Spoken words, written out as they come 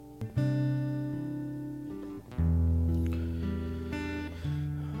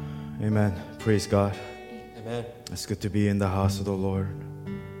Amen. Praise God. Amen. It's good to be in the house of the Lord.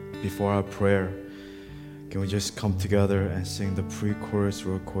 Before our prayer, can we just come together and sing the pre-chorus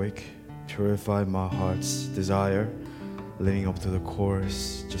real quick? Purify my heart's desire, leading up to the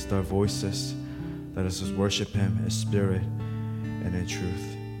chorus. Just our voices. Let us just worship Him in spirit and in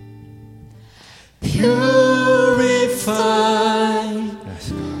truth. Purify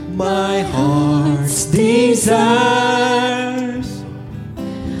Yes, God. my heart's desires.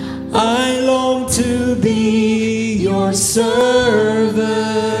 I long to be your servant.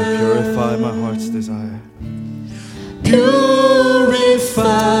 And purify my heart's desire. Purify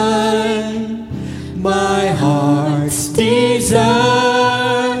my heart's desire.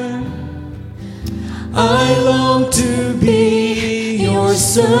 I long to be your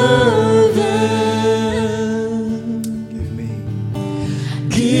servant.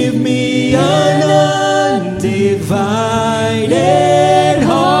 Give me an undivided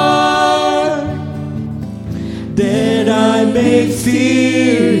heart, that I may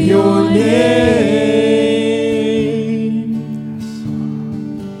fear your name.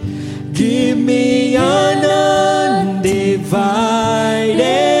 Give me an undivided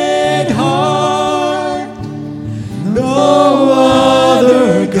heart, no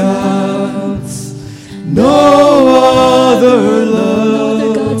other gods, no other love.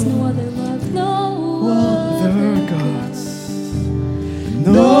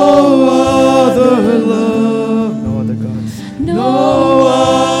 No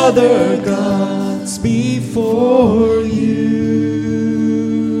other gods before you.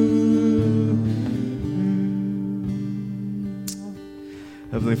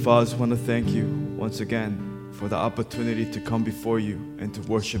 Heavenly Father, I just want to thank you once again for the opportunity to come before you and to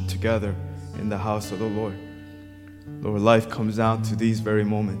worship together in the house of the Lord. Lord, life comes down to these very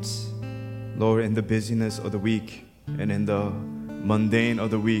moments. Lord, in the busyness of the week and in the mundane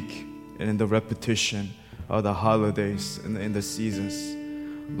of the week and in the repetition of the holidays and in the seasons,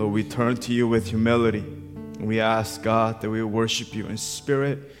 Lord, we turn to you with humility, and we ask, God, that we worship you in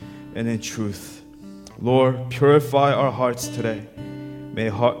spirit and in truth. Lord, purify our hearts today. May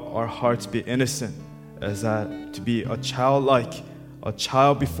our hearts be innocent, as that to be a child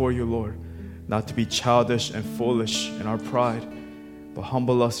before you, Lord, not to be childish and foolish in our pride, but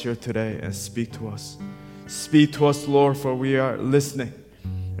humble us here today and speak to us. Speak to us, Lord, for we are listening,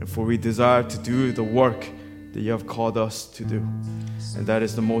 and for we desire to do the work that you have called us to do. And that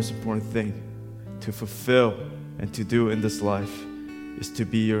is the most important thing to fulfill and to do in this life, is to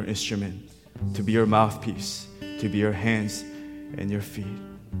be your instrument, to be your mouthpiece, to be your hands and your feet.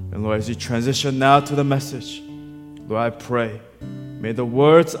 And Lord, as you transition now to the message, Lord, I pray, may the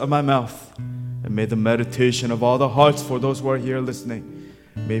words of my mouth and may the meditation of all the hearts for those who are here listening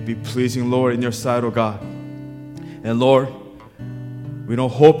may be pleasing, Lord, in your sight, O God. And Lord, we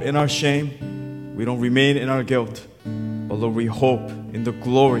don't hope in our shame. We don't remain in our guilt, but Lord, we hope in the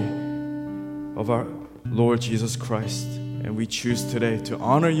glory of our Lord Jesus Christ. And we choose today to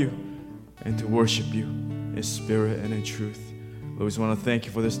honor you and to worship you in spirit and in truth. Lord, we just want to thank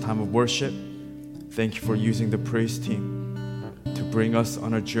you for this time of worship. Thank you for using the praise team to bring us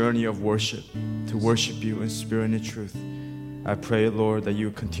on a journey of worship, to worship you in spirit and in truth. I pray, Lord, that you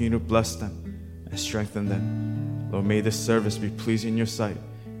continue to bless them and strengthen them. Lord, may this service be pleasing in your sight.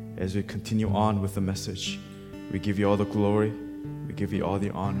 As we continue on with the message, we give you all the glory. We give you all the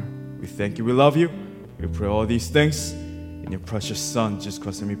honor. We thank you. We love you. We pray all these things in your precious Son, Jesus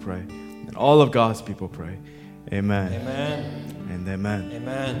Christ, and we pray. And all of God's people pray. Amen. Amen. And amen.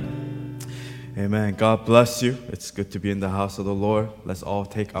 Amen. Amen. God bless you. It's good to be in the house of the Lord. Let's all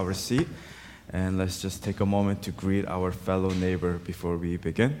take our seat, and let's just take a moment to greet our fellow neighbor before we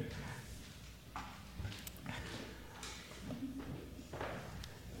begin.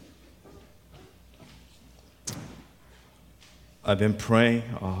 I've been praying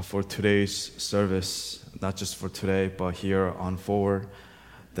for today's service, not just for today, but here on forward,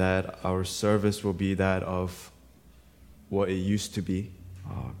 that our service will be that of what it used to be,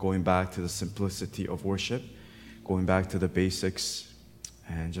 going back to the simplicity of worship, going back to the basics,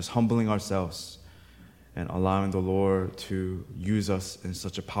 and just humbling ourselves and allowing the Lord to use us in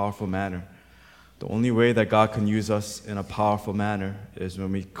such a powerful manner. The only way that God can use us in a powerful manner is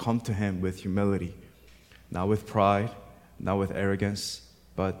when we come to Him with humility, not with pride, not with arrogance,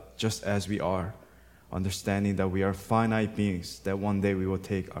 but just as we are, understanding that we are finite beings, that one day we will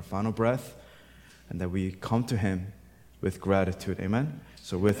take our final breath, and that we come to Him with gratitude. Amen?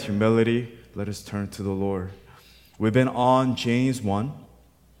 So with humility, let us turn to the Lord. We've been on James 1.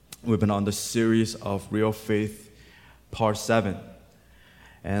 We've been on the series of Real Faith, Part 7.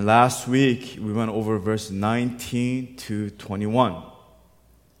 And last week, we went over verse 19 to 21.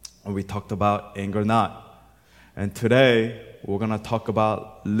 and we talked about anger not. And today, we're going to talk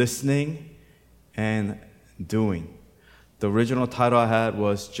about listening and doing. The original title I had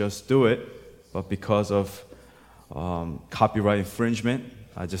was Just Do It, but because of copyright infringement,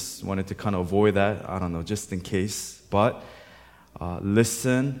 I just wanted to kind of avoid that. I don't know, just in case. But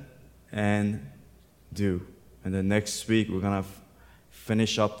listen and do. And then next week, we're going to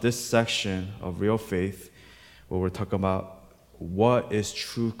finish up this section of Real Faith where we're talking about what is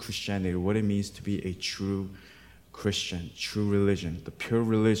true Christianity, what it means to be a true Christian, true religion, the pure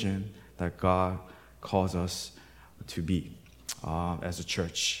religion that God calls us to be as a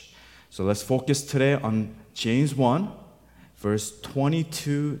church. So let's focus today on James 1, verse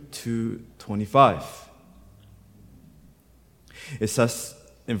 22 to 25. It says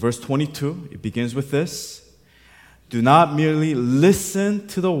in verse 22, it begins with this: do not merely listen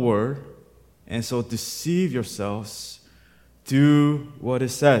to the word and so deceive yourselves. Do what it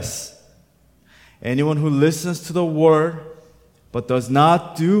says. Anyone who listens to the word but does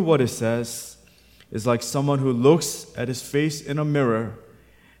not do what it says is like someone who looks at his face in a mirror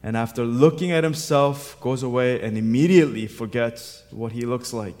and after looking at himself goes away and immediately forgets what he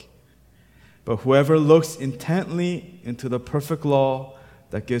looks like. But whoever looks intently into the perfect law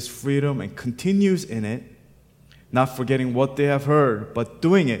that gives freedom and continues in it, not forgetting what they have heard, but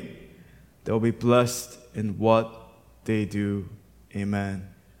doing it, they'll be blessed in what they do. Amen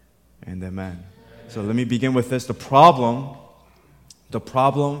and amen. So let me begin with this. The problem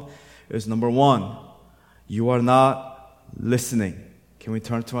is number one, you are not listening. Can we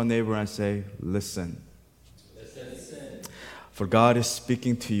turn to our neighbor and say, listen? Listen. For God is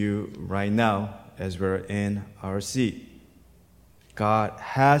speaking to you right now as we're in our seat. God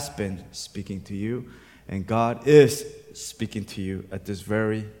has been speaking to you, and God is speaking to you at this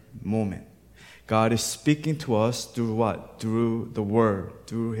very moment. God is speaking to us through what? Through the Word,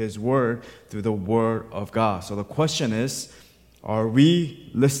 through His Word, through the Word of God. So the question is, are we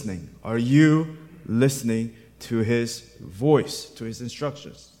listening? Are you listening to His voice, to His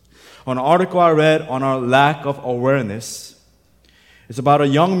instructions? On an article I read on our lack of awareness, it's about a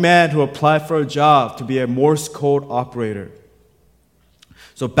young man who applied for a job to be a Morse code operator.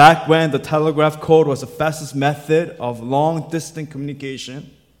 So back when the telegraph code was the fastest method of long-distance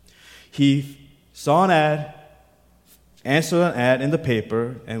communication, he saw an ad, answered an ad in the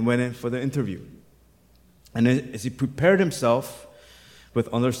paper, and went in for the interview. And as he prepared himself with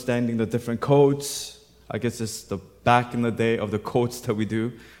understanding the different codes, I guess it's the back in the day of the codes that we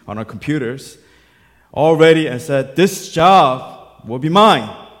do on our computers, already and said, this job will be mine.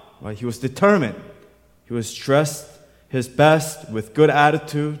 Right? He was determined. He was dressed his best with good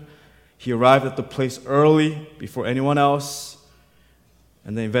attitude. He arrived at the place early before anyone else.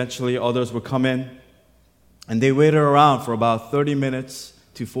 And then eventually others would come in. And they waited around for about 30 minutes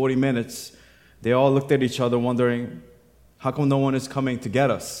to 40 minutes. They all looked at each other wondering, how come no one is coming to get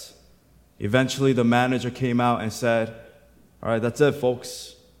us? Eventually the manager came out and said, all right, that's it,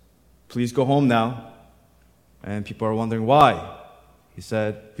 folks. Please go home now. And people are wondering why. He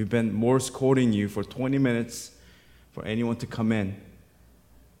said, we've been Morse coding you for 20 minutes for anyone to come in.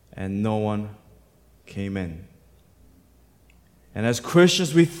 And no one came in. And as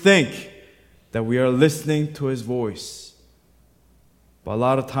Christians, we think that we are listening to His voice. But a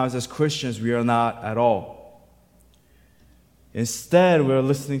lot of times as Christians, we are not at all. Instead, we are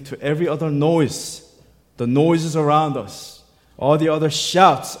listening to every other noise, the noises around us, all the other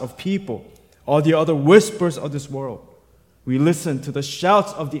shouts of people, all the other whispers of this world. We listen to the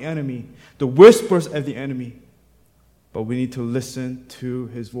shouts of the enemy, the whispers of the enemy. But we need to listen to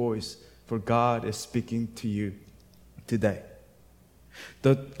His voice, for God is speaking to you today.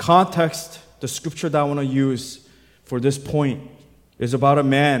 The context, the scripture that I want to use for this point is about a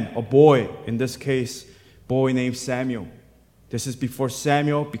man, a boy, in this case, boy named Samuel. This is before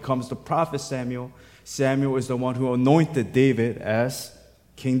Samuel becomes the prophet Samuel. Samuel is the one who anointed David as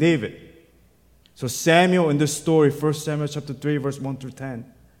King David. So Samuel in this story, 1 Samuel chapter 3, verse 1 through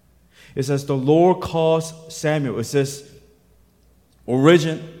 10, it says, the Lord calls Samuel. It says,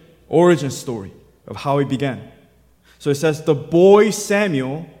 origin story of how he began. So it says, the boy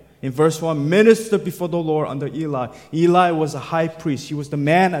Samuel, in verse 1, ministered before the Lord under Eli. Eli was a high priest. He was the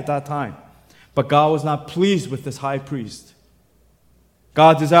man at that time. But God was not pleased with this high priest.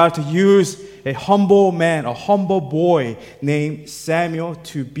 God desired to use a humble man, a humble boy named Samuel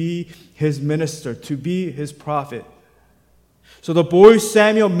to be His minister, to be His prophet. So the boy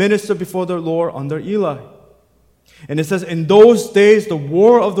Samuel ministered before the Lord under Eli. And it says, in those days, the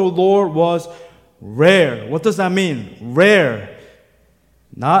word of the Lord was rare. What does that mean? Rare.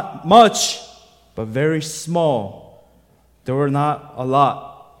 Not much, but very small. There were not a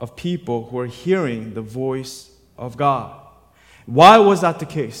lot of people who are hearing the voice of God. Why was that the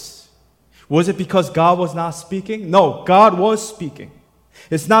case? Was it because God was not speaking? No, God was speaking.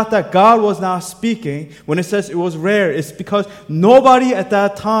 It's not that God was not speaking. When it says it was rare, it's because nobody at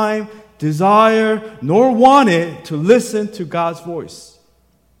that time desired nor wanted to listen to God's voice.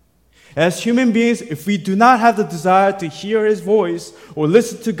 As human beings, if we do not have the desire to hear His voice or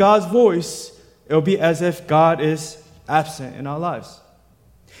listen to God's voice, it will be as if God is absent in our lives.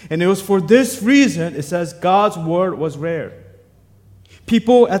 And it was for this reason, it says God's word was rare.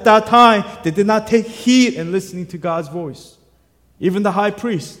 People at that time, they did not take heed in listening to God's voice. Even the high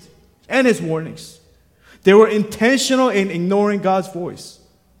priest and his warnings. They were intentional in ignoring God's voice.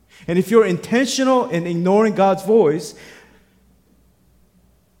 And if you're intentional in ignoring God's voice,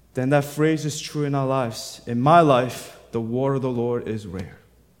 then that phrase is true in our lives. In my life, the word of the Lord is rare.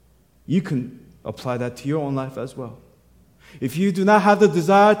 You can apply that to your own life as well. If you do not have the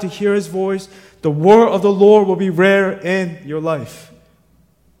desire to hear His voice, the word of the Lord will be rare in your life.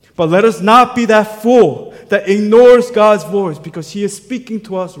 But let us not be that fool that ignores God's voice, because He is speaking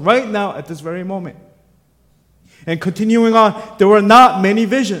to us right now at this very moment. And continuing on, there were not many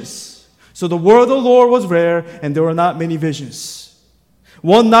visions. So the word of the Lord was rare, and there were not many visions.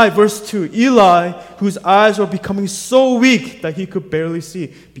 One night, verse 2, Eli, whose eyes were becoming so weak that he could barely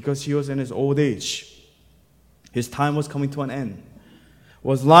see because he was in his old age, his time was coming to an end,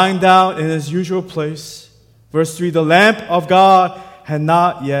 was lying down in his usual place. Verse 3, the lamp of God had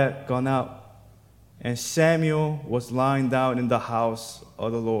not yet gone out, and Samuel was lying down in the house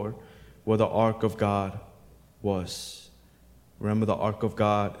of the Lord where the ark of God was. Remember, the ark of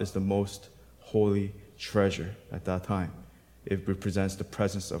God is the most holy treasure at that time. It represents the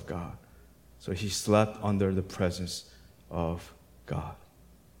presence of God. So he slept under the presence of God.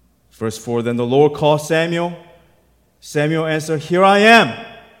 Verse 4, then the Lord called Samuel. Samuel answered, here I am.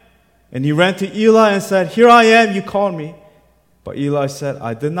 And he ran to Eli and said, here I am, you called me. But Eli said,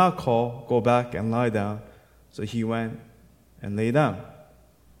 I did not call, go back and lie down. So he went and lay down.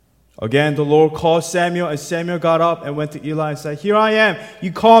 Again, the Lord called Samuel, and Samuel got up and went to Eli and said, here I am,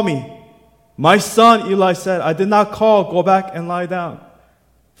 you call me. My son, Eli said, I did not call, go back and lie down.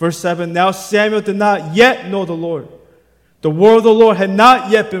 Verse 7, now Samuel did not yet know the Lord. The word of the Lord had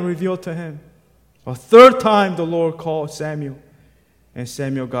not yet been revealed to him. A third time the Lord called Samuel, and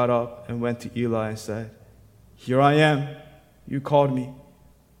Samuel got up and went to Eli and said, here I am, you called me.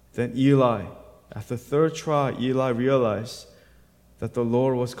 Then Eli, after the third try, Eli realized that the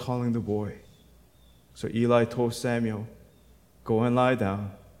Lord was calling the boy. So Eli told Samuel, go and lie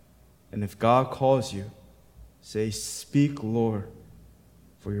down. And if God calls you, say, speak, Lord,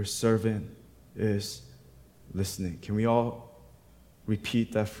 for your servant is listening. Can we all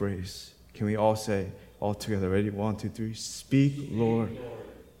repeat that phrase? Can we all say all together? Ready? 1, 2, 3. Speak, Lord,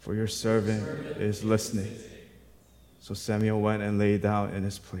 for your servant is listening. So Samuel went and lay down in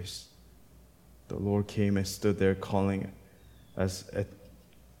his place. The Lord came and stood there calling as at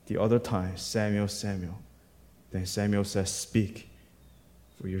the other time, Samuel, Samuel. Then Samuel says, speak,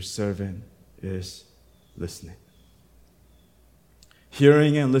 for your servant is listening.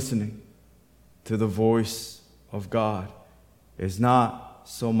 Hearing and listening to the voice of God is not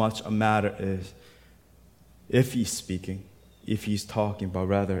so much a matter as if He's speaking, if He's talking, but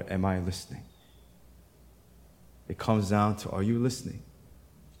rather, am I listening? It comes down to, are you listening?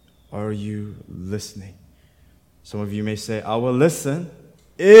 Are you listening? Some of you may say, I will listen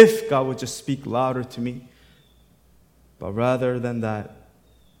if God would just speak louder to me. But rather than that,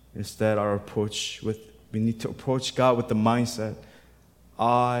 instead, we need to approach God with the mindset,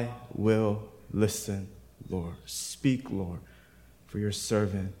 I will listen, Lord. Speak, Lord, for your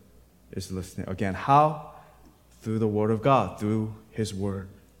servant is listening. Again, how? Through the Word of God, through His Word.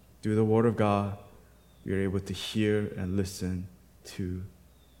 Through the Word of God, we are able to hear and listen to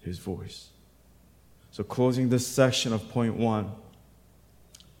His voice. So closing this section of point 1,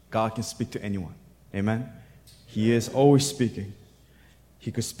 God can speak to anyone. Amen? He is always speaking.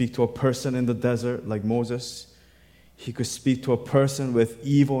 He could speak to a person in the desert like Moses. He could speak to a person with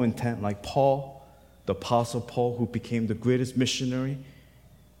evil intent like Paul, the Apostle Paul, who became the greatest missionary.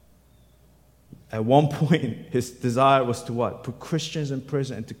 At one point, his desire was to what? Put Christians in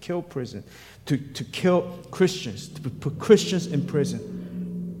prison and to kill Christians, to put Christians in prison.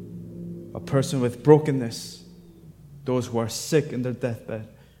 A person with brokenness, those who are sick in their deathbed,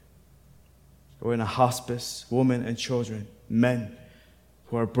 or in a hospice, women and children, men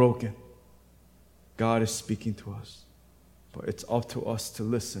who are broken. God is speaking to us, but it's up to us to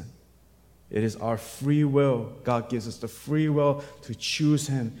listen. It is our free will. God gives us the free will to choose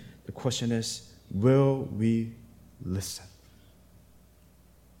Him. The question is, will we listen?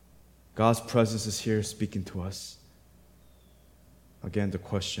 God's presence is here speaking to us. Again, the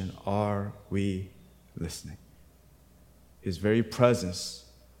question, are we listening? His very presence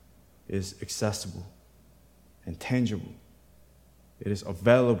is accessible and tangible. It is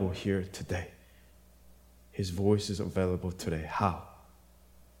available here today. His voice is available today. How?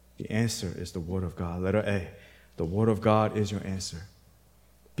 The answer is the Word of God. Letter A, the Word of God is your answer.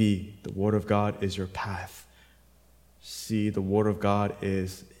 B, the Word of God is your path. C, the Word of God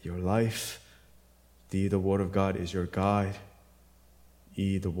is your life. D, the Word of God is your guide.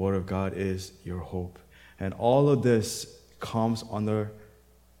 E, the Word of God is your hope. And all of this comes under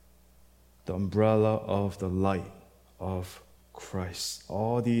the umbrella of the light of Christ.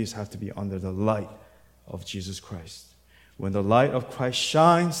 All these have to be under the light of Jesus Christ. When the light of Christ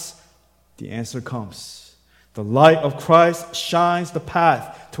shines, the answer comes. The light of Christ shines the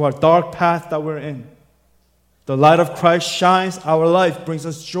path to our dark path that we're in. The light of Christ shines our life, brings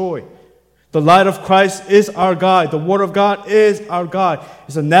us joy. The light of Christ is our guide. The Word of God is our guide.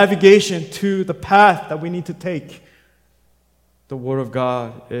 It's a navigation to the path that we need to take. The Word of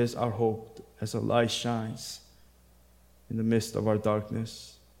God is our hope. As the light shines in the midst of our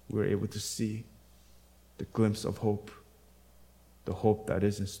darkness, we're able to see the glimpse of hope, the hope that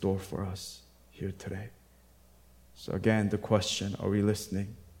is in store for us here today. So again, the question, are we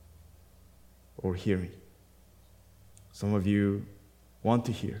listening or hearing? Some of you want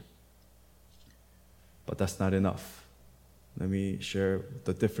to hear, but that's not enough. Let me share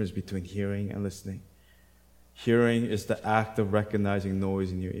the difference between hearing and listening. Hearing is the act of recognizing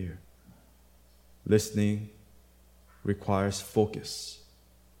noise in your ear. Listening requires focus.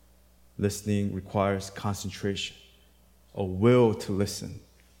 Listening requires concentration, a will to listen,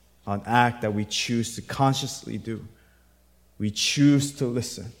 an act that we choose to consciously do. We choose to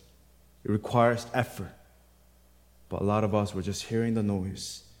listen. It requires effort. But a lot of us, we're just hearing the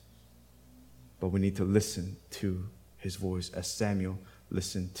noise. But we need to listen to His voice as Samuel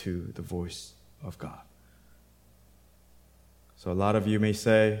listened to the voice of God. So a lot of you may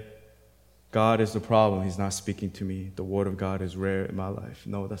say, God is the problem. He's not speaking to me. The Word of God is rare in my life.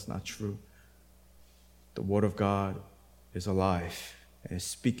 No, that's not true. The Word of God is alive and is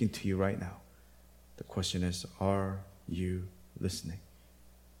speaking to you right now. The question is, are you listening?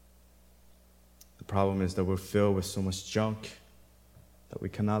 The problem is that we're filled with so much junk that we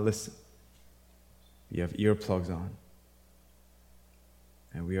cannot listen. We have earplugs on,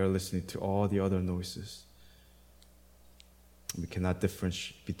 and we are listening to all the other noises. We cannot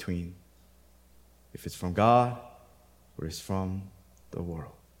differentiate between if it's from God or it's from the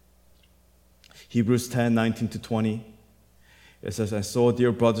world. Hebrews 10:19-20, it says, and so,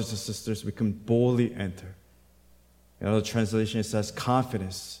 dear brothers and sisters, we can boldly enter. In other translation, it says,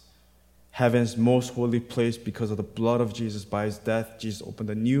 confidence, heaven's most holy place, because of the blood of Jesus. By His death, Jesus opened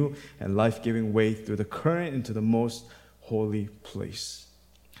a new and life-giving way through the current into the most holy place.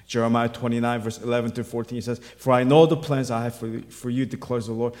 Jeremiah 29, verse 11-14 says, for I know the plans I have for you, declares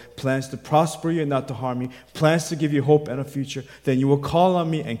the Lord, plans to prosper you and not to harm you, plans to give you hope and a future. Then you will call on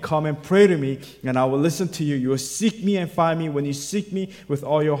me and come and pray to me, and I will listen to you. You will seek me and find me. When you seek me with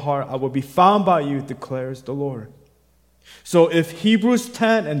all your heart, I will be found by you, declares the Lord. So if Hebrews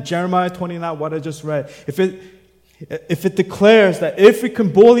 10 and Jeremiah 29, what I just read, if it declares that if we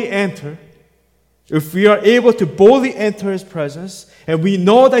can boldly enter, if we are able to boldly enter His presence, and we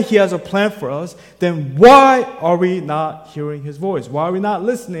know that He has a plan for us, then why are we not hearing His voice? Why are we not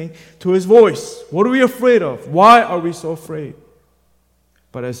listening to His voice? What are we afraid of? Why are we so afraid?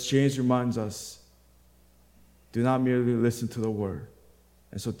 But as James reminds us, do not merely listen to the word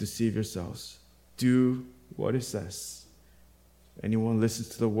and so deceive yourselves. Do what it says. Anyone listens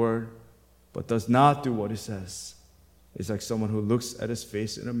to the word but does not do what it says is like someone who looks at his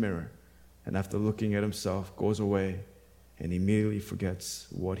face in a mirror, and after looking at himself, goes away and immediately forgets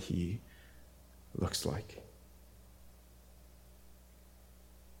what he looks like.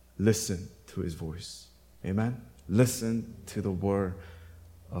 Listen to His voice. Amen? Listen to the Word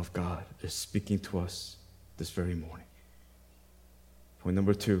of God. It's speaking to us this very morning. Point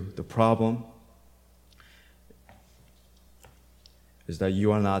number 2, the problem is that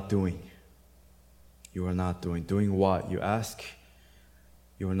you are not doing. You are not doing. Doing what? You ask.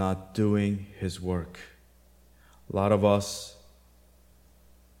 You are not doing His work. A lot of us,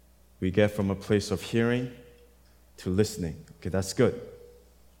 we get from a place of hearing to listening. Okay, that's good.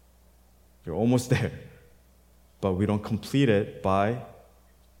 You're almost there. But we don't complete it by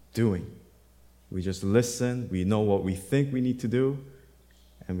doing. We just listen, we know what we think we need to do,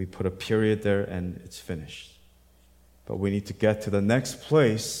 and we put a period there and it's finished. But we need to get to the next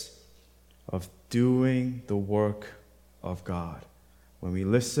place of doing the work of God. When we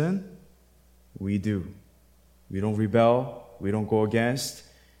listen, we do. We don't rebel. We don't go against.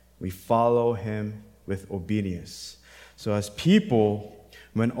 We follow him with obedience. So as people,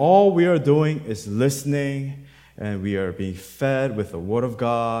 when all we are doing is listening and we are being fed with the Word of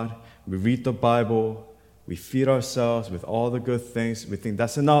God, we read the Bible, we feed ourselves with all the good things, we think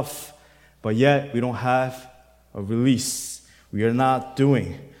that's enough, but yet we don't have a release. We are not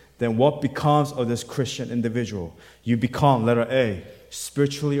doing. Then what becomes of this Christian individual? You become, letter A,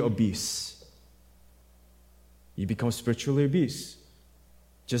 spiritually obese. You become spiritually obese.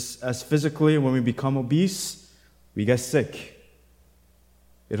 Just as physically, when we become obese, we get sick.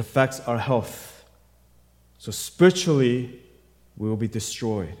 It affects our health. So spiritually, we will be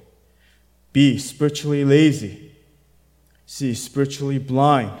destroyed. B, spiritually lazy. C, spiritually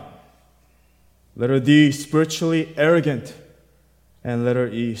blind. Letter D, spiritually arrogant. And letter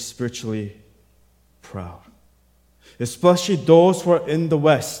E, spiritually proud. Especially those who are in the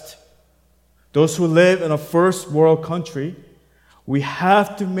West, those who live in a first world country, we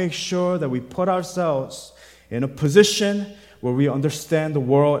have to make sure that we put ourselves in a position where we understand the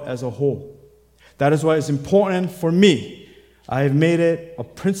world as a whole. That is why it's important for me. I have made it a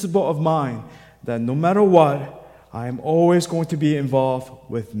principle of mine that no matter what, I am always going to be involved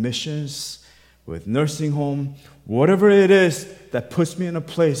with missions, with nursing home, whatever it is that puts me in a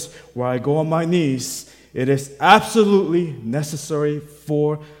place where I go on my knees. It is absolutely necessary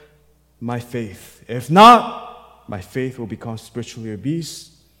for my faith. If not, my faith will become spiritually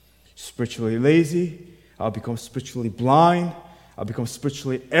obese, spiritually lazy. I'll become spiritually blind. I'll become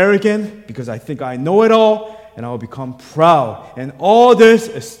spiritually arrogant because I think I know it all, and I will become proud. And all this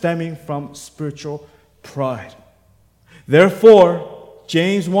is stemming from spiritual pride. Therefore,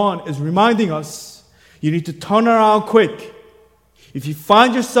 James 1 is reminding us, you need to turn around quick. If you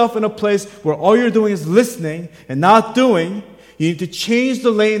find yourself in a place where all you're doing is listening and not doing, you need to change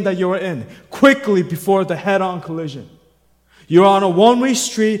the lane that you're in quickly before the head-on collision. You're on a one-way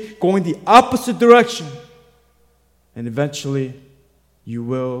street going the opposite direction, and eventually you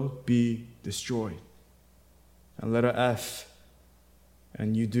will be destroyed. And letter F,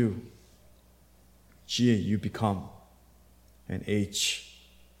 and you do. G, you become. And H,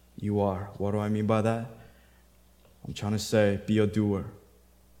 you are. What do I mean by that? I'm trying to say, be a doer.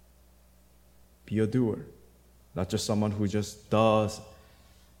 Be a doer. Not just someone who just does,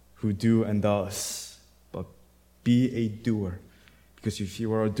 who do and does, but be a doer. Because if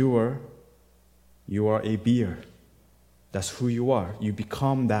you are a doer, you are a beer. That's who you are. You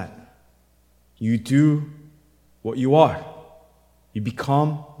become that. You do what you are. You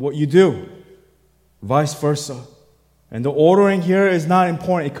become what you do. Vice versa. And the ordering here is not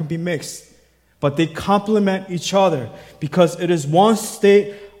important. It could be mixed. But they complement each other because it is one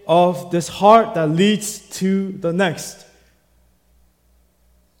state of this heart that leads to the next.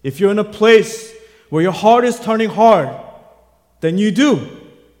 If you're in a place where your heart is turning hard, then you do.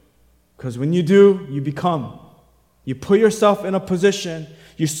 Because when you do, you become. You put yourself in a position,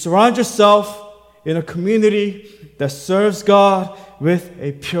 you surround yourself in a community that serves God with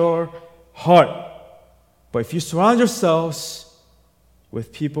a pure heart. But if you surround yourselves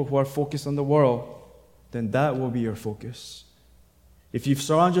with people who are focused on the world, then that will be your focus. If you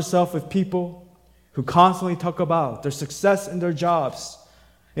surround yourself with people who constantly talk about their success in their jobs,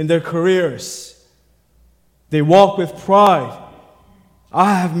 in their careers, they walk with pride.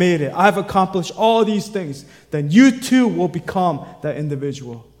 I have made it. I have accomplished all these things. Then you too will become that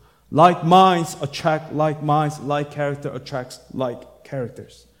individual. Like minds attract like minds. Like character attracts like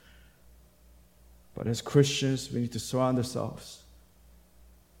characters. But as Christians, we need to surround ourselves.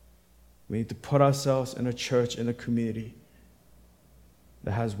 We need to put ourselves in a church, in a community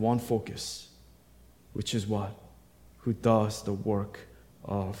that has one focus, which is what? Who does the work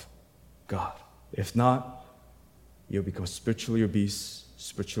of God. If not, you'll become spiritually obese,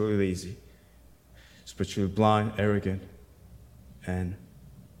 spiritually lazy, spiritually blind, arrogant, and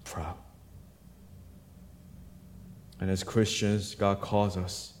proud. And as Christians, God calls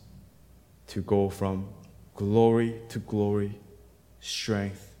us to go from glory to glory,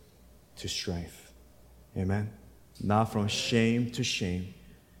 strength to strength. Amen? Not from shame to shame,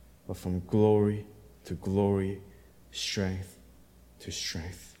 but from glory to glory, strength to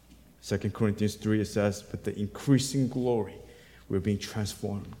strength. 2 Corinthians 3, it says, with the increasing glory, we're being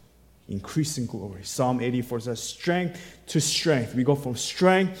transformed. Increasing glory. Psalm 84 says, strength to strength. We go from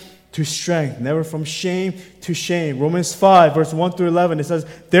strength to strength, never from shame to shame. Romans 5, verse 1 through 11, it says,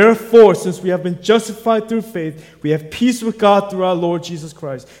 therefore, since we have been justified through faith, we have peace with God through our Lord Jesus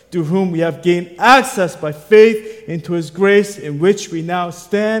Christ, through whom we have gained access by faith into his grace, in which we now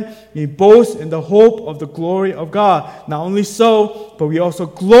stand and boast in the hope of the glory of God. Not only so, but we also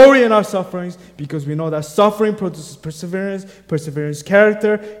glory in our sufferings, because we know that suffering produces perseverance, perseverance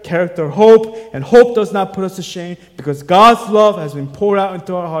character, character hope, and hope does not put us to shame, because God's love has been poured out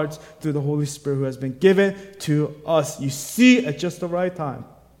into our hearts through the Holy Spirit who has been given to us. You see, at just the right time,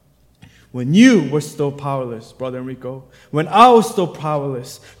 when you were still powerless, Brother Enrico, when I was still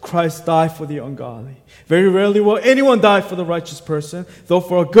powerless, Christ died for the ungodly. Very rarely will anyone die for the righteous person, though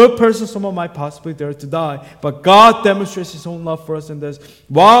for a good person someone might possibly dare to die. But God demonstrates his own love for us in this: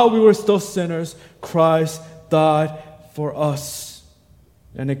 while we were still sinners, Christ died for us.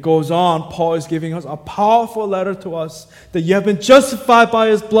 And it goes on, Paul is giving us a powerful letter to us, that you have been justified by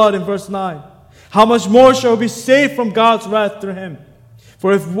his blood in verse 9. How much more shall we be saved from God's wrath through him?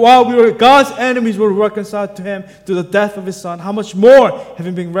 For if while we were God's enemies, we were reconciled to him through the death of his Son, how much more,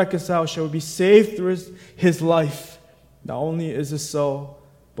 having been reconciled, shall we be saved through his life? Not only is this so,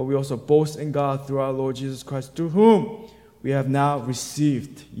 but we also boast in God through our Lord Jesus Christ, through whom we have now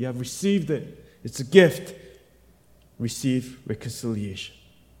received. You have received it. It's a gift. Receive reconciliation.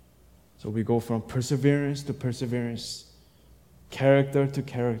 So we go from perseverance to perseverance, character to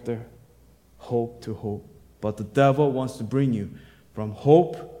character, hope to hope. But the devil wants to bring you from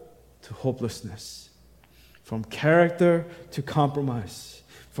hope to hopelessness, from character to compromise,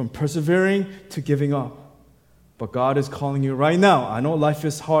 from persevering to giving up. But God is calling you right now. I know life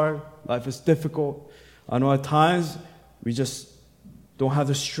is hard, life is difficult. I know at times we just don't have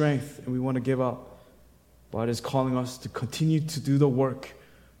the strength and we want to give up. God is calling us to continue to do the work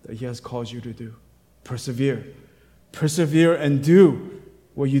that he has called you to do. Persevere. Persevere and do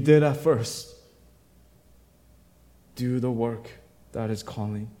what you did at first. Do the work that is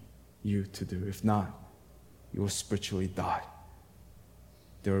calling you to do. If not, you will spiritually die.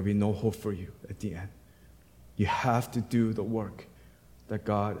 There will be no hope for you at the end. You have to do the work that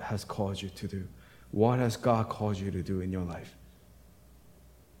God has called you to do. What has God called you to do in your life?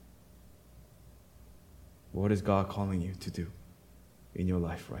 What is God calling you to do in your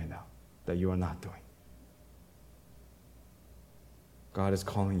life right now that you are not doing? God is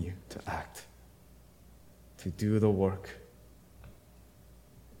calling you to act, to do the work,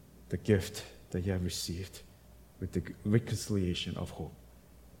 the gift that you have received with the reconciliation of hope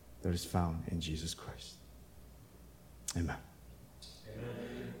that is found in Jesus Christ. Amen. Amen.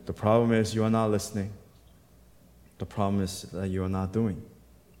 The problem is you are not listening. The problem is that you are not doing.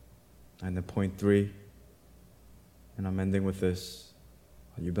 And then point 3, and I'm ending with this.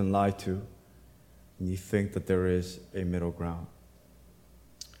 You've been lied to, and you think that there is a middle ground.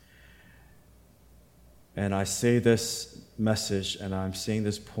 And I say this message, and I'm saying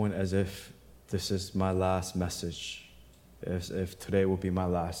this point as if this is my last message, as if today will be my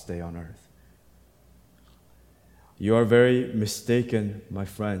last day on earth. You are very mistaken, my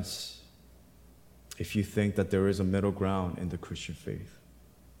friends, if you think that there is a middle ground in the Christian faith.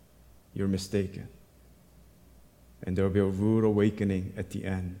 You're mistaken. And there will be a rude awakening at the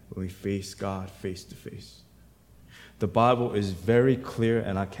end when we face God face to face. The Bible is very clear,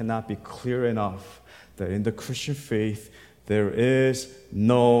 and I cannot be clear enough, that in the Christian faith, there is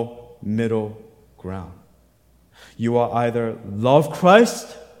no middle ground. You will either love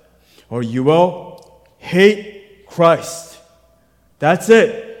Christ or you will hate Christ. That's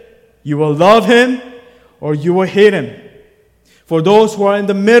it. You will love him or you will hate him. For those who are in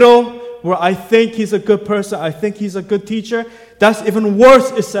the middle, where I think he's a good person, I think he's a good teacher, that's even worse,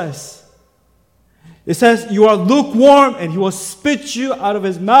 it says. It says you are lukewarm and he will spit you out of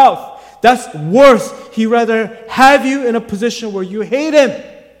his mouth. That's worse. He'd rather have you in a position where you hate him.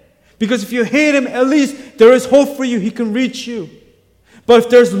 Because if you hate him, at least there is hope for you. He can reach you. But if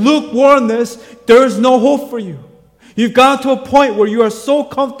there's lukewarmness, there is no hope for you. You've gotten to a point where you are so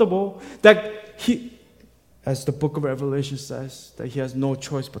comfortable that he, as the book of Revelation says, that he has no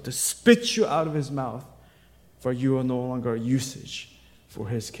choice but to spit you out of his mouth, for you are no longer a usage for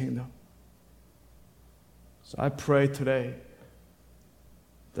his kingdom. So I pray today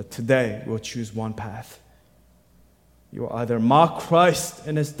that today we'll choose one path. You will either mock Christ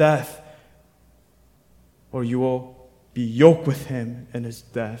in his death, or you will be yoked with him in his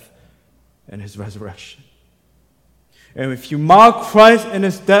death and his resurrection. And if you mock Christ in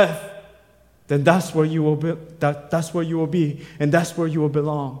his death, then that's where you will be, that's where you will be, and that's where you will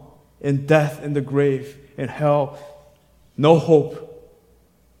belong. In death, in the grave, in hell, no hope,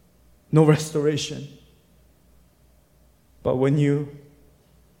 no restoration. But when you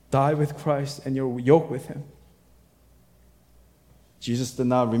Die with Christ and you're yoked with him. Jesus did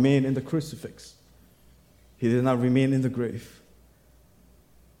not remain in the crucifix. He did not remain in the grave.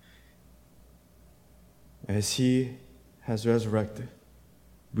 As he has resurrected,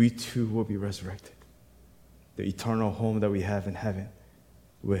 we too will be resurrected. The eternal home that we have in heaven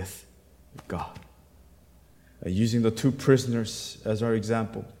with God. Using the two prisoners as our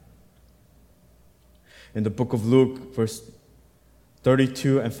example. In the book of Luke, verse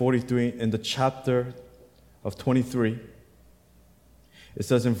 32 and 43, in the chapter of 23, it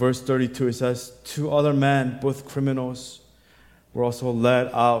says in verse 32, it says, 2 other men, both criminals, were also led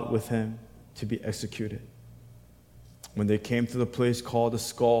out with him to be executed. When they came to the place called the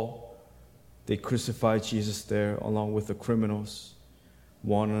Skull, they crucified Jesus there along with the criminals,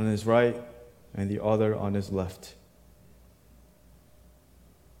 one on his right and the other on his left.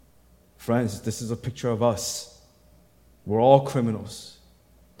 Friends, this is a picture of us. We're all criminals.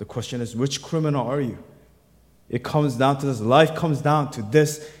 The question is, which criminal are you? It comes down to this. Life comes down to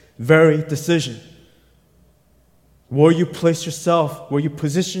this very decision. Where you place yourself, where you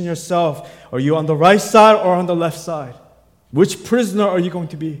position yourself. Are you on the right side or on the left side? Which prisoner are you going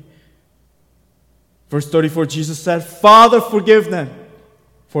to be? Verse 34, Jesus said, Father, forgive them,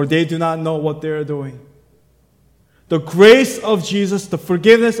 for they do not know what they are doing. The grace of Jesus, the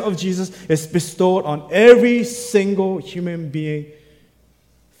forgiveness of Jesus is bestowed on every single human being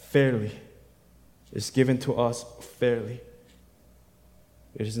fairly. It's given to us fairly.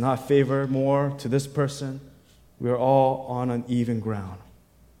 It is not favor more to this person. We are all on an even ground.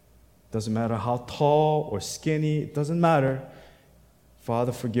 Doesn't matter how tall or skinny, it doesn't matter.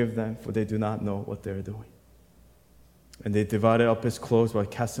 Father, forgive them, for they do not know what they're doing. And they divided up his clothes by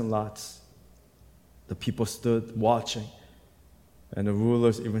casting lots. The people stood watching, and the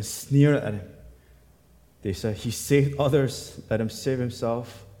rulers even sneered at him. They said, he saved others, let him save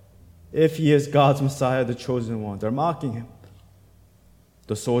himself. If he is God's Messiah, the chosen one. They're mocking him.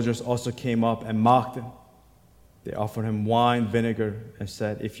 The soldiers also came up and mocked him. They offered him wine, vinegar, and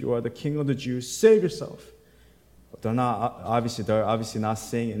said, if you are the king of the Jews, save yourself. But they're obviously not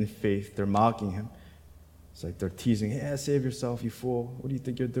saying it in faith. They're mocking him. It's like they're teasing, yeah, save yourself, you fool. What do you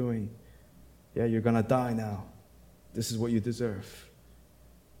think you're doing? Yeah, you're going to die now. This is what you deserve.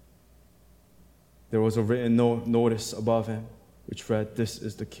 There was a written notice above him, which read, this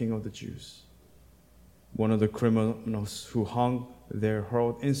is the King of the Jews. One of the criminals who hung there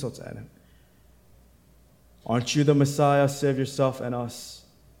hurled insults at him. Aren't you the Messiah? Save yourself and us.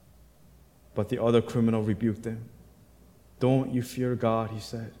 But the other criminal rebuked him. Don't you fear God, he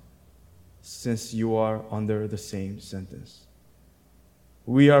said, since you are under the same sentence.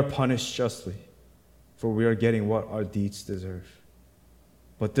 We are punished justly, for we are getting what our deeds deserve.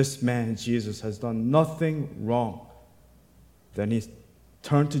 But this man, Jesus, has done nothing wrong. Then he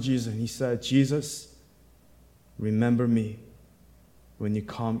turned to Jesus and he said, Jesus, remember me when you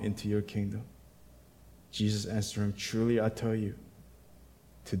come into your kingdom. Jesus answered him, truly I tell you,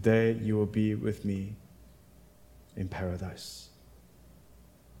 today you will be with me in paradise.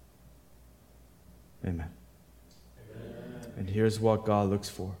 Amen. Amen. And here's what God looks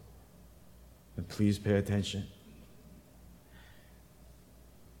for. And please pay attention.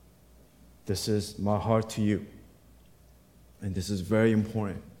 This is my heart to you. And this is very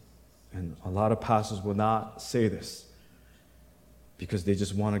important. And a lot of pastors will not say this because they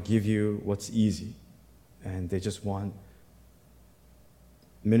just want to give you what's easy. And they just want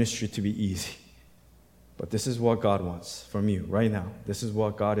ministry to be easy. But this is what God wants from you right now. This is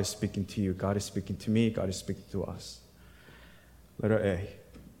what God is speaking to you. God is speaking to me. God is speaking to us. Letter A.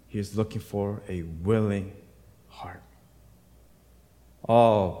 He is looking for a willing heart.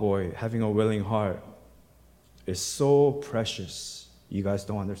 Oh boy, having a willing heart is so precious. You guys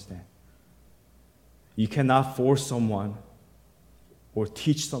don't understand. You cannot force someone or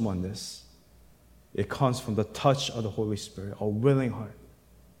teach someone this. It comes from the touch of the Holy Spirit, a willing heart.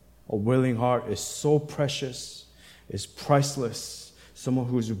 A willing heart is so precious, is priceless. Someone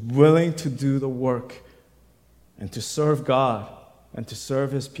who is willing to do the work and to serve God and to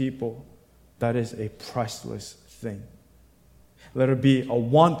serve his people, that is a priceless thing. Let it be a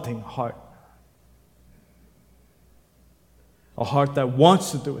wanting heart. A heart that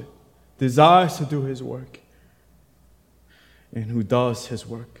wants to do it, desires to do his work, and who does his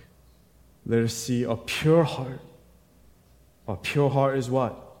work. Let us see a pure heart. A pure heart is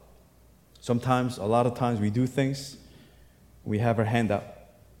what? Sometimes, a lot of times we do things, we have our hand out.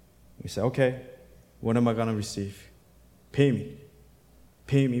 We say, okay, what am I going to receive? Pay me.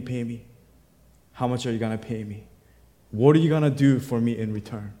 Pay me, pay me. How much are you going to pay me? What are you going to do for me in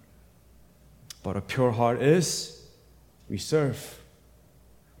return? But a pure heart is, we serve.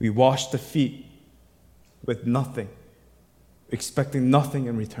 We wash the feet with nothing, expecting nothing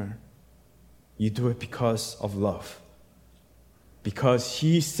in return. You do it because of love. Because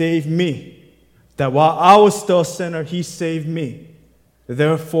He saved me. That while I was still a sinner, He saved me.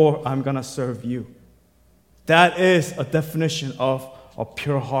 Therefore, I'm going to serve you. That is a definition of a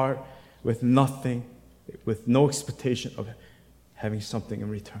pure heart with nothing, with no expectation of having something in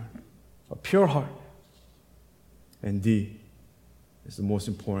return. A pure heart. And D is the most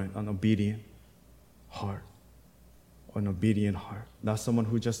important, an obedient heart. An obedient heart. Not someone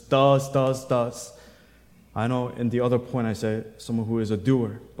who just does. I know in the other point I said someone who is a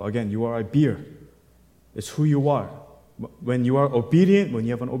doer. But again, you are a beer. It's who you are. When you are obedient, when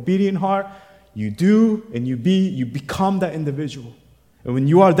you have an obedient heart, you do and you become that individual. And when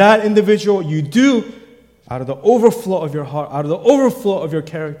you are that individual, you do out of the overflow of your heart, out of the overflow of your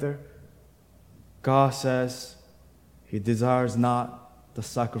character. God says He desires not the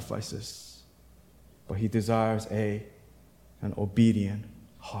sacrifices, but He desires an obedient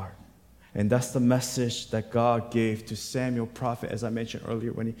heart. And that's the message that God gave to Samuel, prophet, as I mentioned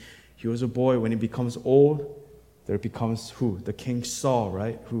earlier, when he was a boy. When he becomes old, there becomes who? The King Saul,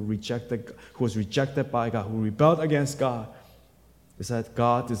 right? Who was rejected by God, who rebelled against God. Is that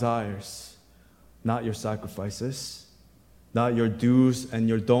God desires not your sacrifices, not your do's and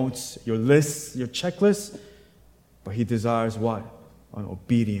your don'ts, your lists, your checklists, but He desires what? An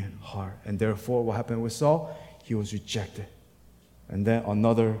obedient heart. And therefore, what happened with Saul? He was rejected. And then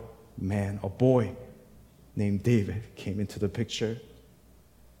another man, a boy named David, came into the picture,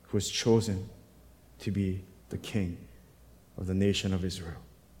 who was chosen to be the king of the nation of Israel.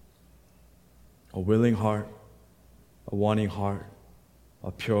 A willing heart, a wanting heart,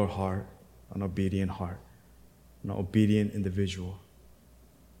 a pure heart, an obedient heart, an obedient individual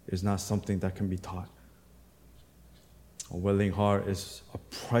is not something that can be taught. A willing heart is a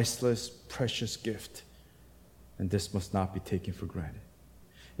priceless, precious gift, and this must not be taken for granted.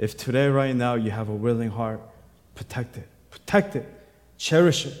 If today, right now, you have a willing heart, protect it,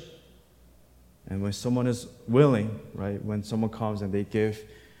 cherish it. And when someone is willing, right, when someone comes and they give,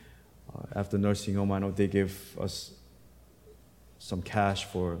 after nursing home, I know they give us some cash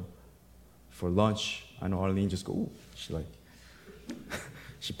for lunch. I know Arlene just go, ooh,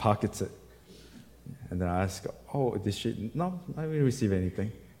 she pockets it. And then I ask, oh, did she? No, I didn't receive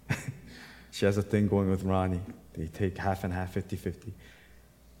anything. She has a thing going with Ronnie. They take half and half, 50-50.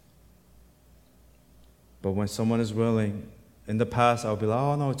 But when someone is willing, in the past, I'll be like,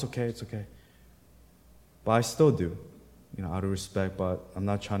 oh, no, it's okay. But I still do, out of respect, but I'm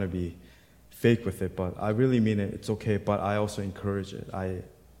not trying to be fake with it, but I really mean it. It's okay, but I also encourage it. I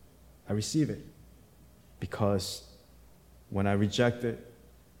receive it. Because when I reject it,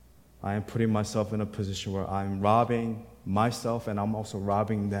 I am putting myself in a position where I'm robbing myself and I'm also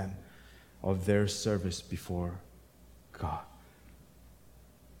robbing them of their service before God.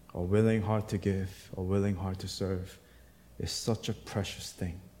 A willing heart to give, a willing heart to serve is such a precious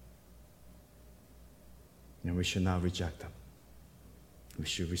thing. And we should not reject them. We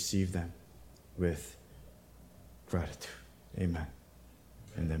should receive them with gratitude. Amen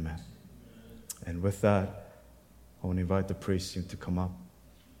and amen. And with that, I want to invite the praise team to come up.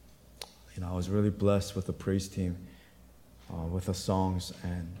 I was really blessed with the praise team, with the songs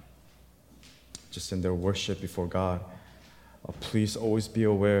and just in their worship before God. Please always be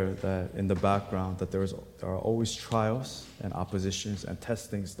aware that in the background that there are always trials and oppositions and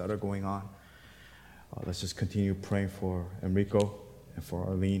testings that are going on. Let's just continue praying for Enrico and for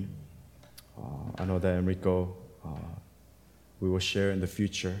Arlene. I know that Enrico, we will share in the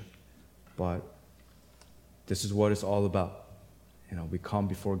future, but this is what it's all about. We come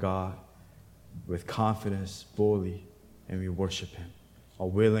before God with confidence, boldly, and we worship Him. A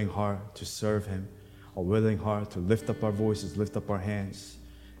willing heart to serve Him, a willing heart to lift up our voices, lift up our hands,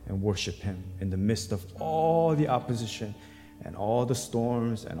 and worship Him in the midst of all the opposition and all the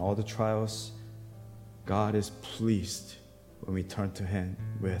storms and all the trials. God is pleased when we turn to Him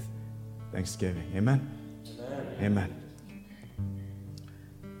with thanksgiving. Amen? Amen.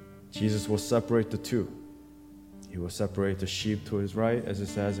 Jesus will separate the two. He will separate the sheep to His right, as it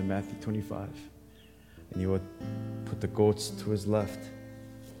says in Matthew 25. And He will put the goats to His left.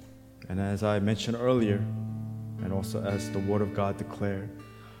 And as I mentioned earlier, and also as the Word of God declared,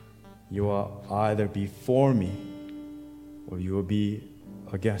 you will either be for me or you will be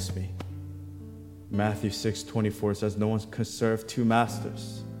against me. Matthew 6:24 says, no one can serve two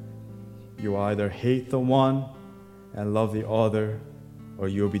masters. You will either hate the one and love the other, or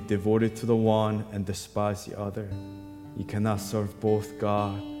you will be devoted to the one and despise the other. You cannot serve both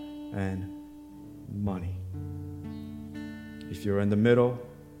God and money. If you're in the middle,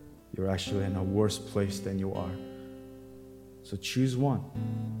 you're actually in a worse place than you are. So choose one.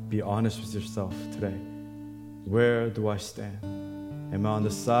 Be honest with yourself today. Where do I stand? Am I on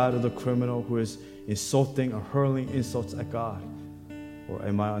the side of the criminal who is insulting or hurling insults at God? Or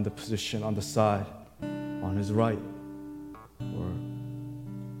am I on the position on the side, on his right? Or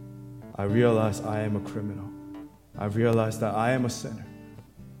I realize I am a criminal. I realize that I am a sinner.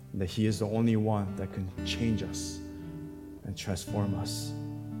 And that he is the only one that can change us and transform us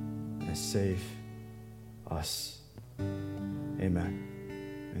and save us. Amen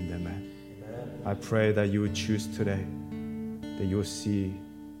and amen. I pray that you would choose today, that you will see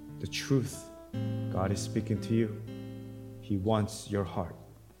the truth. God is speaking to you. He wants your heart.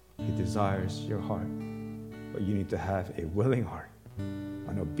 He desires your heart. But you need to have a willing heart,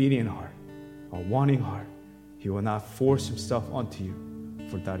 an obedient heart, a wanting heart. He will not force himself onto you,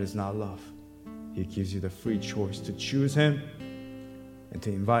 for that is not love. He gives you the free choice to choose him and to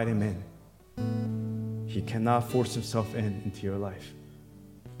invite him in. He cannot force himself into your life.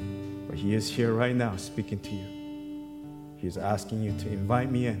 But he is here right now speaking to you. He is asking you to invite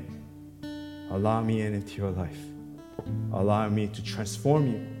me in. Allow me into your life. Allow me to transform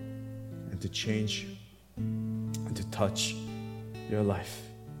you and to change you and to touch your life.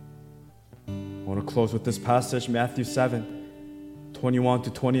 I want to close with this passage, Matthew 7:21 to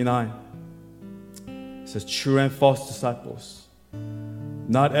 29. It says, true and false disciples.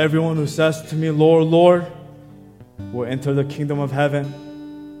 Not everyone who says to me, Lord, Lord, will enter the kingdom of heaven,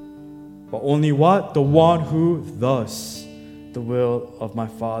 but only what? The one who does the will of my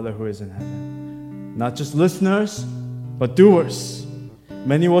Father who is in heaven. Not just listeners, but doers.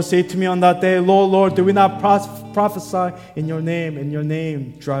 Many will say to me on that day, Lord, Lord, do we not prophesy in your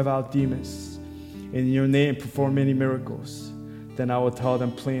name drive out demons, in your name perform many miracles? Then I will tell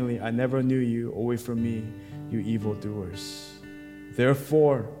them plainly, I never knew you, away from me, you evildoers.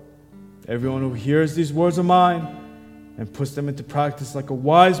 Therefore, everyone who hears these words of mine and puts them into practice like a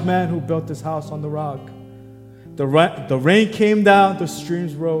wise man who built his house on the rock. The rain came down, the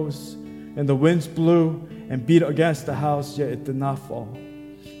streams rose, and the winds blew and beat against the house, yet it did not fall,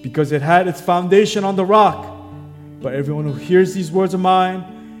 because it had its foundation on the rock. But everyone who hears these words of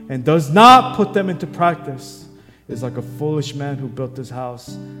mine and does not put them into practice is like a foolish man who built his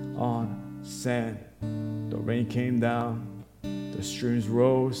house on sand. The rain came down, the streams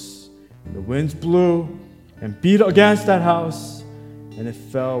rose, and the winds blew and beat against that house, and it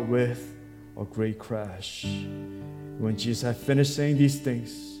fell with a great crash. When Jesus had finished saying these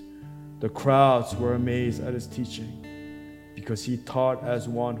things, the crowds were amazed at his teaching, because he taught as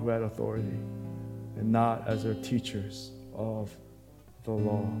one who had authority and not as their teachers of the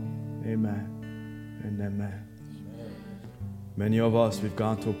law. Amen and amen. Many of us, we've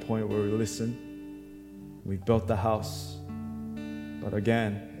gone to a point where we listen, we've built the house, but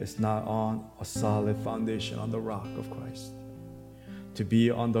again, it's not on a solid foundation on the rock of Christ. To be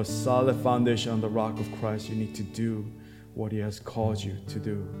on the solid foundation on the rock of Christ, you need to do what he has called you to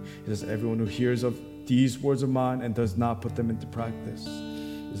do. He says, everyone who hears of these words of mine and does not put them into practice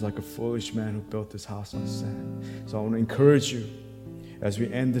is like a foolish man who built his house on sand. So I want to encourage you, as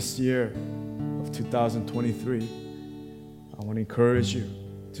we end this year of 2023, I want to encourage you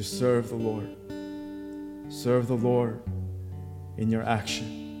to serve the Lord. Serve the Lord in your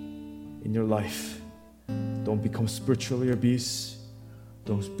action, in your life. Don't become spiritually obese.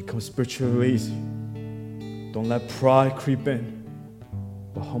 Don't become spiritually lazy. Don't let pride creep in,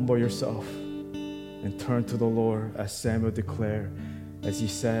 but humble yourself and turn to the Lord, as Samuel declared, as he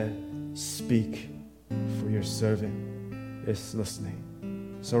said, speak, for your servant is listening.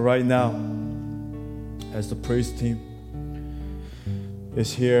 So right now, as the praise team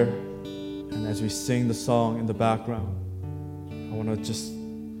is here, and as we sing the song in the background, I want to just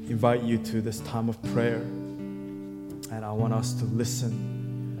invite you to this time of prayer, and I want us to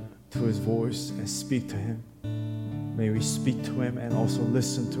listen to his voice and speak to him. May we speak to him and also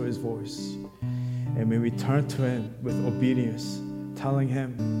listen to his voice. And may we turn to him with obedience, telling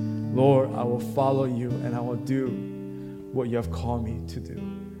him, Lord, I will follow you and I will do what you have called me to do.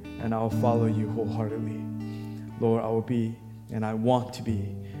 And I will follow you wholeheartedly. Lord, I will be and I want to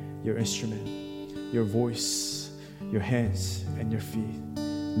be your instrument, your voice, your hands, and your feet.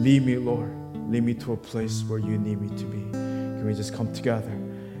 Lead me, Lord. Lead me to a place where you need me to be. Can we just come together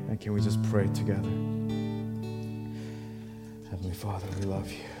and can we just pray together? Heavenly Father, we love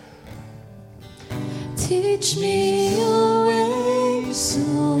you. Teach me your ways,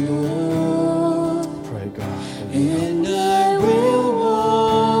 O Lord. Pray, God. And I will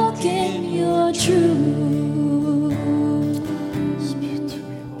walk in your truth. Speak to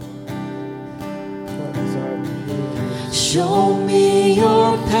me, Lord. I desire to hear you. Show me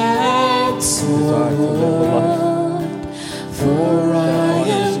your path. desire to live a life for I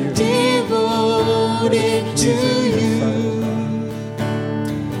honors am you. devoted to you.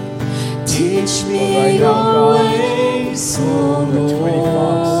 Teach me right now, your God, ways, oh there are too many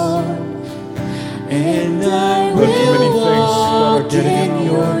thoughts. Lord, and I There are too many will things that are walk getting in in our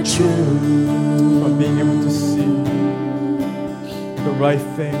your way truth. from being able to see the right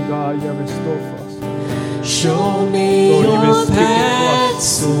thing, God, you have in store for us. Show me Lord, you've been your speaking to path, us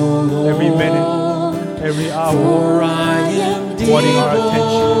so Lord, every minute, every for hour, I am wanting our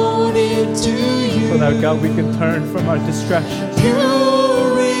attention, devoted to you. so that, God, we can turn from our distractions,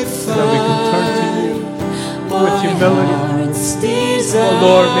 Purify so that we can turn to you with humility. heart's desire. Oh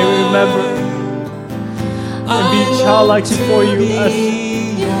Lord, may we remember and be childlike before you as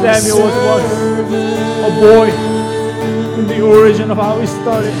Samuel was once a boy in the origin of how he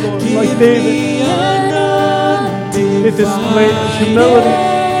started, Lord. Like David, it displayed a humility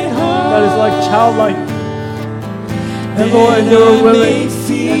that is like childlike. And Lord, they were willing,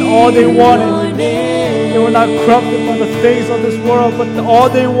 and all they wanted, they were not corrupted by the things of this world, but all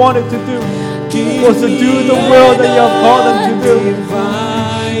they wanted to do was to do the will that you have called them to do.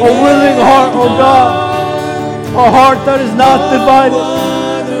 A willing heart, oh God, a heart that is not divided,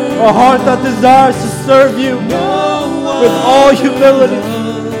 a heart that desires to serve you with all humility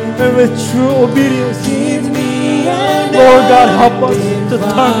and with true obedience. Lord God, help us to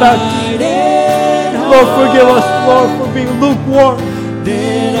turn back to you. Lord, forgive us, Lord, for being lukewarm,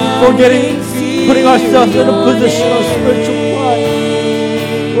 for putting ourselves in a position of spiritual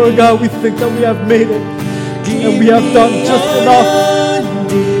pride. Lord God, we think that we have made it and we have done just enough and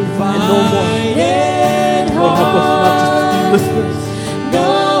no more. Lord, help us not just to be listeners,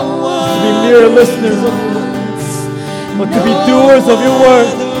 to be mere listeners of your word, but to be doers of your word.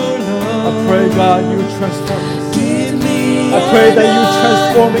 I pray, God, you would transform us. I pray that you would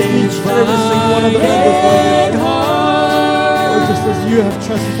transform each and every single one of the members of your Lord, just as you have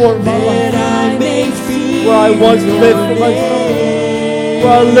transformed my life, where I once lived for myself,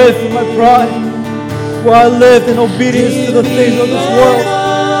 where I lived for my pride, where I lived in obedience to the things of this world.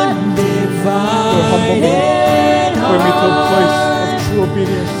 Lord, humble me, bring me to a place of true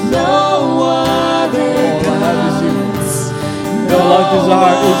obedience. All I have is you, and all I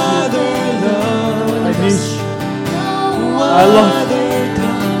desire is you. I need you. I love you.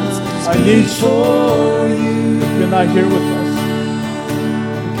 I need you. If you're not here with us,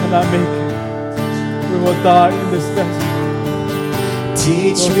 we cannot make it. We will die in this desert.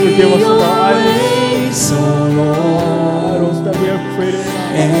 Teach Lord, me forgive us of your our ways, oh Lord, idols that we have created.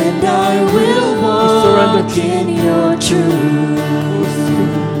 and I will walk in your truth.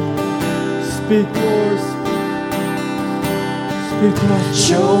 Speak, Lord. Speak to us.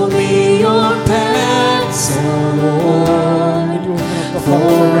 Show me your paths, oh Lord,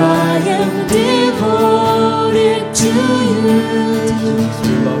 for I am devoted to you. Jesus,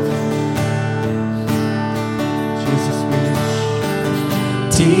 we love you. Jesus, we need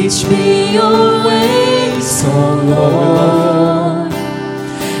you. Teach me your ways, oh Lord,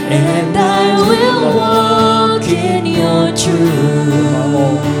 and I will walk in your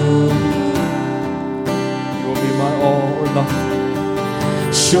truth. You will be my all or nothing.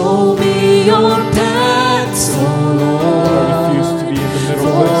 Show me your paths, oh I refuse Lord, to be in the middle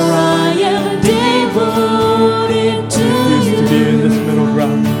for place. I am devoted to I refuse to be in this middle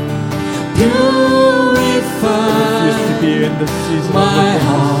ground. Purify I refuse to be in this season my of wilderness.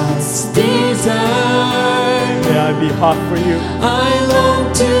 heart's desire. May I be hot for you. I long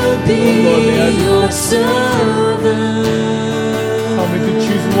to be Lord, may I be your hot. servant. Help me to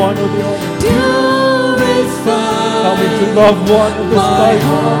choose one or the other. Purify Help me to love one and my despise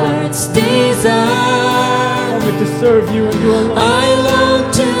one. heart's desire. Help me to serve you and you alone. I long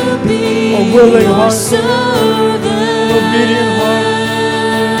to be A willing your heart, servant. an obedient heart,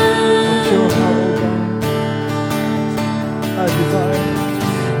 a pure heart, O God. I desire.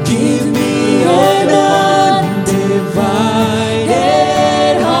 Give me an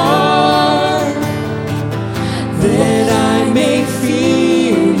undivided heart, that I may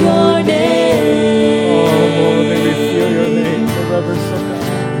fear your name. Oh Lord, may we feel your name, the reverence of God.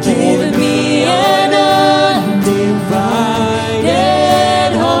 Give me an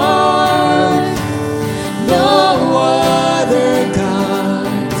undivided heart, no other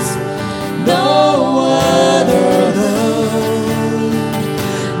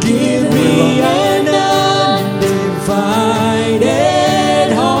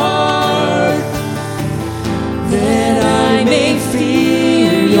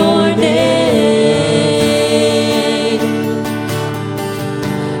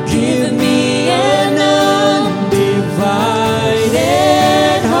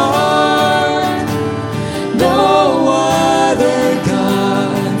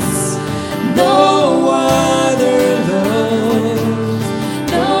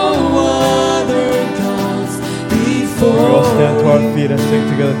Let's sing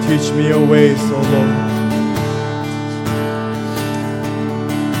together. Teach me your ways, O Lord.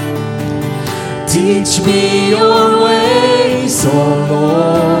 Teach me your ways, O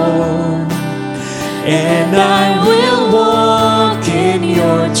Lord, and I will walk in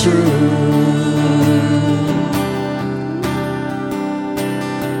your truth.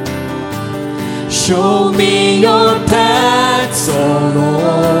 Show me your paths, O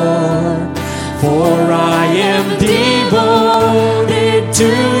Lord, for I am devoted to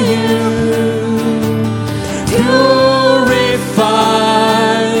you. Purify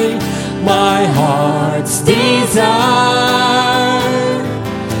my heart's desire.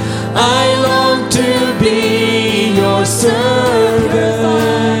 I long to be your servant.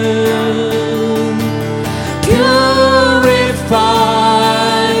 Purify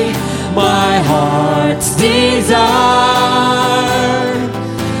my heart's desire.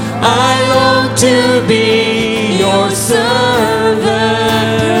 I long to be your servant.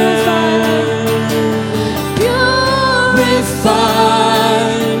 Purify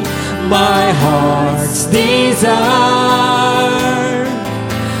my heart's desire.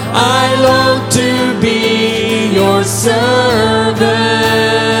 I long to be your servant.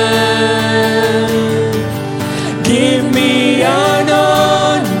 Give me an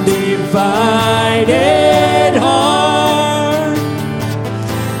undivided heart,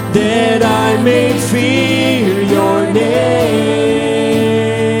 that I may fear your name.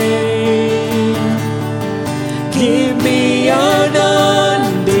 Give me an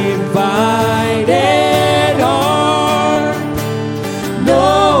undivided heart,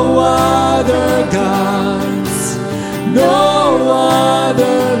 no other gods, no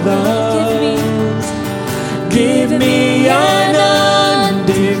other loves. Give me an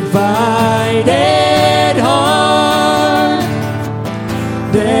undivided heart,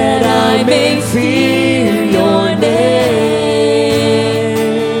 that I may fear your name.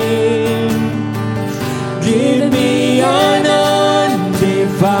 Give me an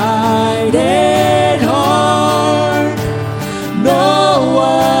undivided heart, no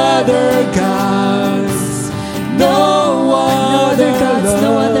other gods, no other gods,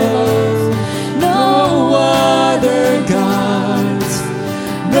 no other loves, no other gods,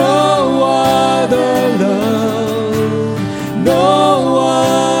 no other love, no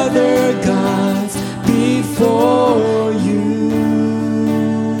other gods before you.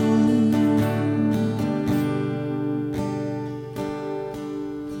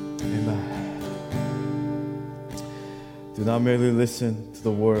 Amen. Do not merely listen to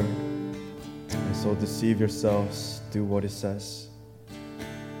the word and so deceive yourselves. Do what it says.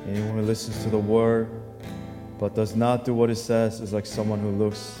 Anyone who listens to the word but does not do what it says is like someone who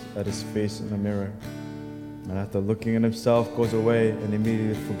looks at his face in a mirror, and after looking at himself goes away and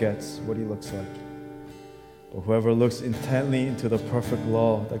immediately forgets what he looks like. But whoever looks intently into the perfect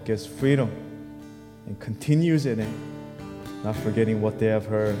law that gives freedom and continues in it, not forgetting what they have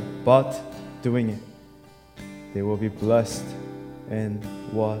heard, but doing it, they will be blessed in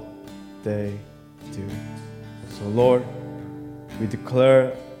what they do. So Lord, we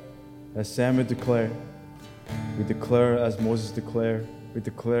declare as Samuel declared, we declare as Moses declared, we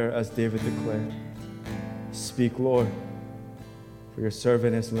declare as David declared. Speak, Lord, for your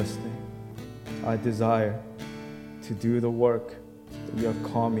servant is listening. I desire to do the work that you have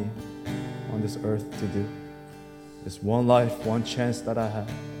called me on this earth to do. This one life, one chance that I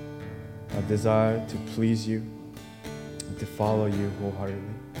have. I desire to please you and to follow you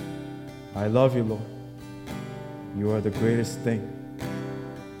wholeheartedly. I love you, Lord. You are the greatest thing,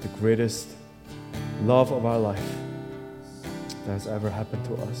 the greatest love of our life that has ever happened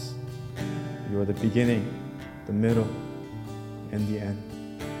to us. You are the beginning, the middle, and the end.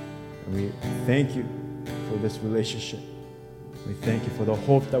 And we thank you for this relationship. We thank you for the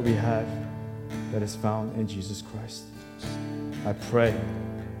hope that we have that is found in Jesus Christ. I pray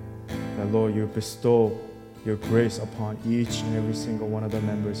that, Lord, you bestow your grace upon each and every single one of the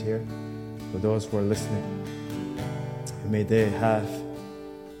members here, for those who are listening. And may they have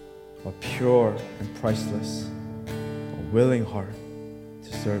a pure and priceless, a willing heart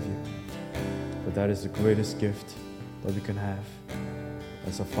to serve you. For that is the greatest gift that we can have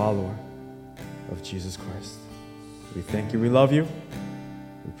as a follower of Jesus Christ. We thank you, we love you.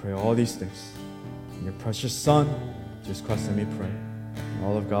 We pray all these things in your precious Son, Jesus Christ, and we pray. And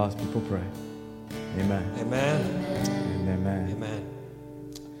all of God's people pray. Amen. Amen. And amen. Amen.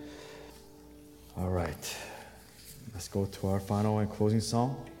 All right. Let's go to our final and closing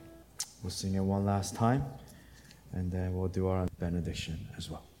song. We'll sing it one last time, and then we'll do our benediction as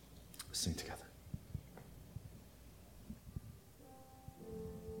well. Let's sing together.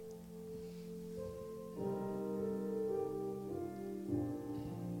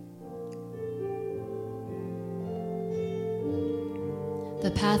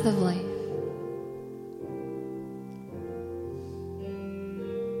 the path of life.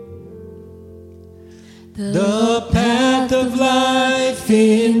 The path of life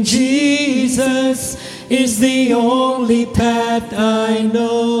in Jesus is the only path I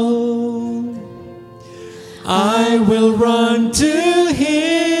know. I will run to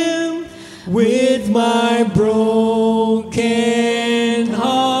Him with my broken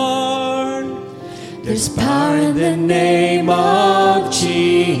heart. There's power in the name of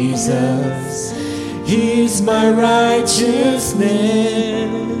Jesus. He's my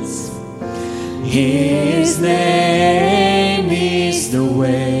righteousness. His name is the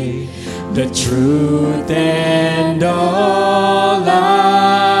way, the truth, and all life.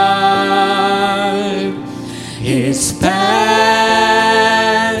 His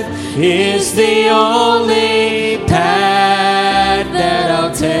path is the only path that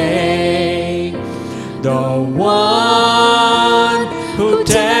I'll take. The one who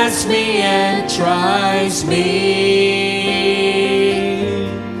tests me and tries me.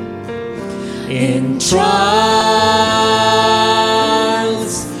 In trials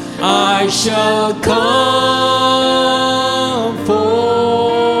I shall come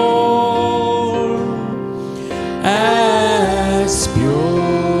forth as pure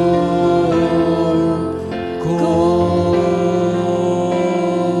gold.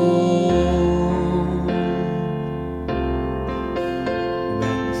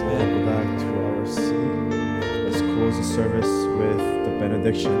 Amen. Let's all go back to our seat. Let's close the service with the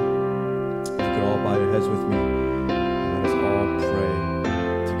benediction. All bow your heads with me, and let us all pray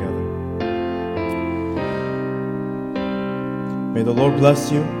together. May the Lord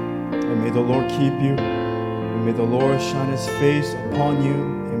bless you, and may the Lord keep you, and may the Lord shine His face upon you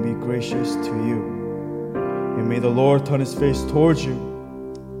and be gracious to you. And may the Lord turn His face towards you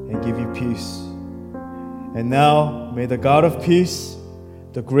and give you peace. And now, may the God of peace,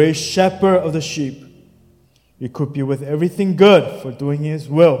 the great shepherd of the sheep, equip you with everything good for doing His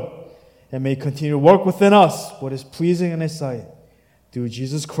will, and may continue to work within us what is pleasing in His sight, through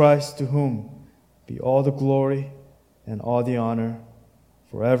Jesus Christ, to whom be all the glory and all the honor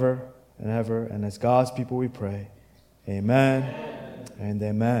forever and ever. And as God's people we pray, amen, and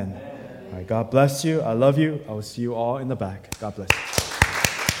amen. All right, God bless you. I love you. I will see you all in the back. God bless you.